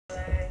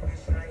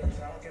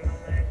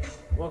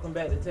Welcome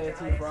back to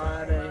Tattoo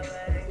Friday.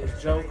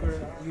 It's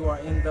Joker. You are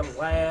in the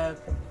lab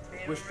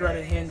with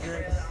Stretta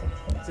Hendricks.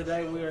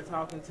 Today we are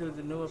talking to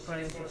the new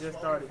apprentice who just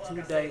started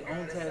today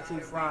on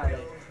Tattoo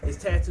Friday.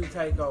 It's Tattoo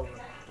Takeover.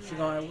 We're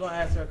gonna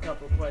ask her a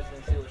couple of questions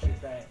and see what she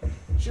thinks.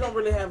 She don't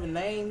really have a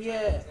name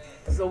yet,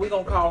 so we're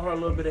gonna call her a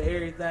little bit of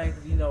everything.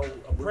 You know,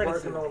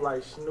 apprentice. We're working on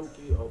like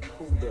Snooki or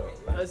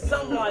Pooh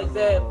something like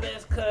that.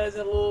 Best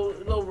cousin,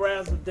 little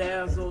razzle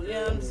dazzle. You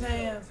know what I'm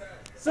saying?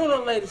 Sooner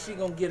or later she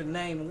gonna get a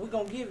name, and we're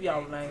gonna give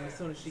y'all a name as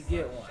soon as she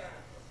get one.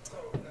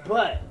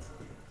 But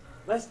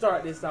let's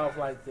start this off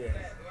like this.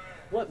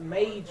 What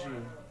made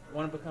you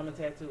want to become a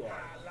tattoo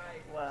artist?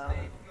 Well,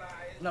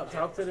 No,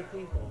 talk to the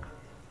people.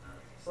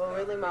 well,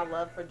 really my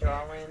love for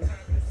drawing.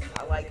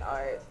 I like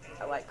art.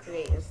 I like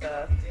creating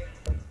stuff.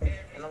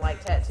 And I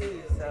like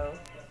tattoos, so.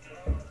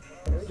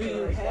 it was Do you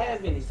really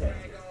have that. any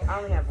tattoos? I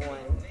only have one,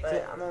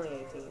 but I'm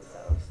only 18,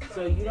 so.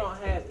 So you don't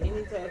have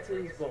any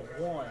tattoos but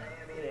one,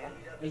 Yeah.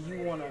 and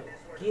you want to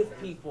give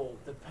people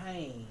the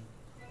pain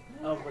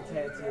of a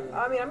tattoo.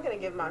 I mean, I'm going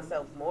to give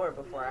myself more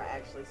before I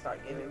actually start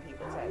giving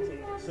people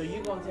tattoos. So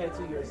you gonna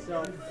tattoo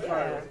yourself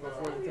Yeah. first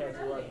before you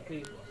tattoo other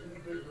people.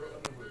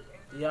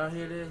 Do y'all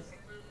hear this?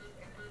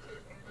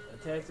 A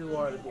tattoo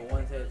artist with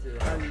one tattoo.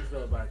 How do you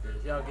feel about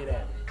this? Y'all get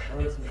at me.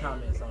 I need some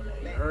comments on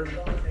that. You heard me?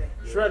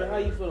 Shredder, how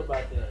you feel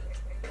about that?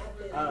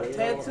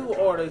 Tattoo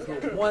artist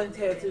with one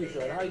tattoo,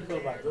 Shredder. How you feel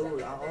about that?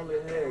 Dude, I only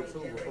had two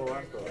before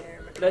I started.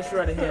 That's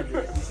Shredder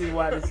Hendricks. You see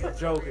why this is a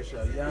Joker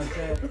show. You know what I'm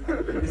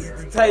saying? This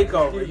is the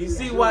takeover. You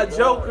see why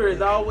Joker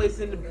is always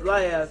in the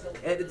lab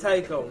at the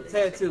takeover.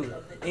 Tattoo,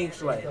 ink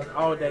slate,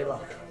 all day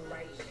long.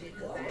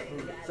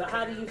 So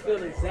how do you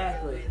feel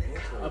exactly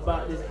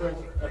about this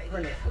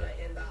apprenticeship?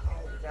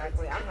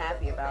 Exactly. I'm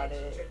happy about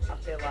it. I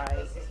feel like,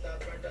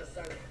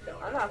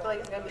 I don't know, I feel like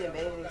it's going to be an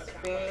amazing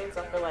experience.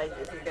 I feel like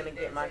this is going to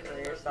get my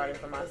career started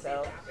for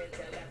myself.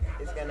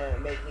 It's going to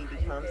make me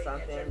become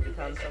something,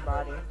 become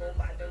somebody.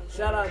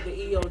 Shout out to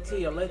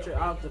EOT, Electric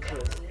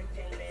Octopus,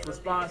 for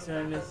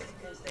sponsoring this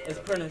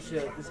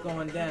apprenticeship. It's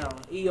going down.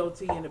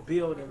 EOT in the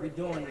building. We're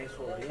doing this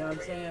for you. You know what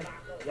I'm saying?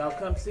 Y'all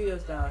come see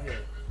us down here.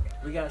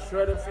 We got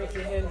Shredder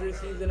Feature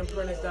Hendricks. He's an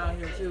apprentice down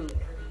here too.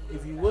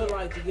 If you would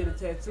like to get a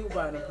tattoo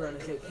by an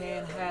apprentice, it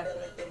can happen.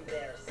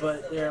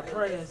 But they're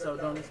apprentice, so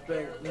don't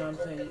expect, you know what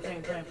I'm saying? You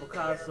can't paint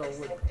Picasso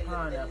with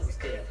pineapple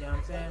stick, you know what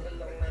I'm saying?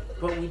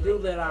 But we do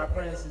let our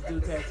apprentices do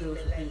tattoos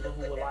for people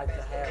who would like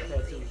to have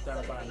tattoos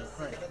done by an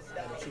apprentice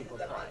at a cheaper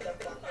price.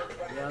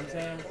 You know what I'm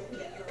saying?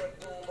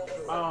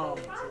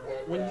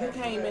 When you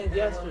came in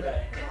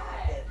yesterday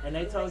and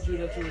they told you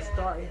that you were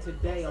starting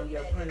today on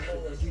your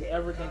apprenticeship, did you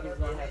ever think it was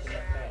going to happen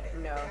that fast?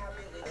 No,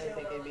 I didn't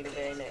think it'd be the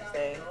very next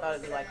day. I thought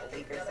it'd be like a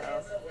week or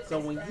so. So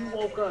when you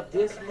woke up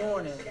this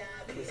morning,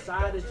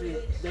 decided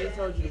they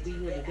told you to be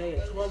here today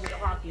at 12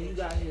 o'clock and you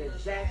got here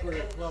exactly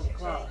at 12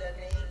 o'clock,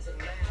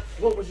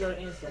 what was your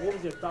instinct? What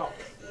was your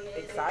thoughts?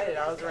 Excited.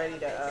 I was ready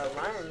to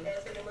learn,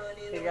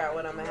 figure out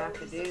what I'm going to have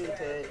to do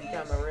to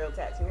become a real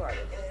tattoo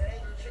artist.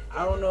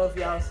 I don't know if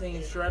y'all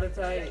seen Shredder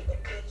tape,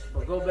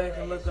 but go back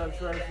and look up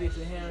Shredder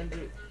Feature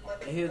Hendricks,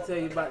 and he'll tell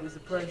you about this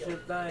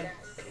apprenticeship thing.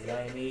 It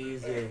ain't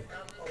easy.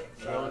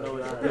 You don't know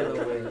what you're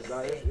dealing with.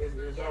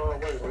 It's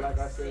hard work, but like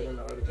I said in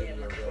the other video,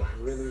 bro, if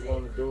you really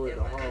want to do it,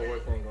 the hard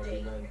work ain't gonna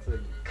be nothing to you.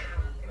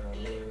 I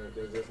mean,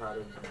 that's just how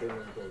the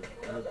business goes.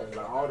 Anything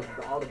like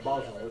all the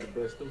bosses were the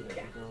best students.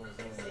 You know what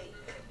I'm saying?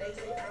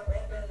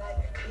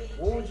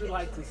 What would you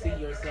like to see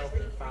yourself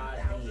in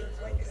 5 years?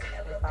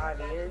 In 5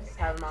 years,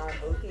 having my own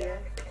booth here.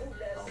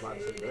 I'm about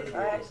to say that.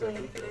 Or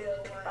actually,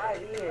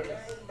 5 years.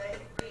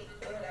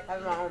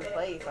 Having my own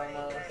place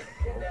almost.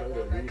 You heard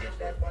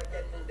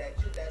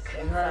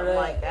Something that?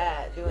 like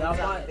that. Doing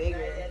something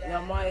bigger.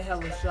 Y'all might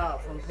have a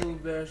shop from Pooh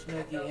Bear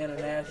Snooki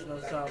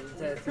International something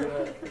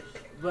tattoo.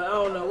 But I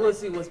don't know. We'll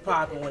see what's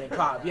popping when it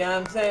pop. You know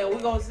what I'm saying?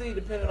 We're going to see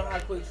depending on how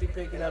quick she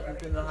pick it up and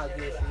depending on how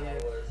good she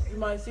is. You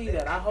might see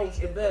that. I hope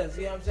the best.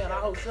 You know what I'm saying? I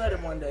hope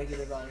Shredder one day get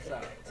his own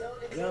shop.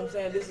 You know what I'm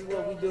saying? This is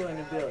what we do in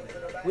the building.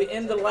 We're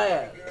in the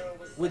lab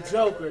with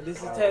Joker. This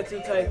is Tattoo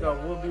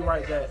Takeover. We'll be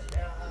right back.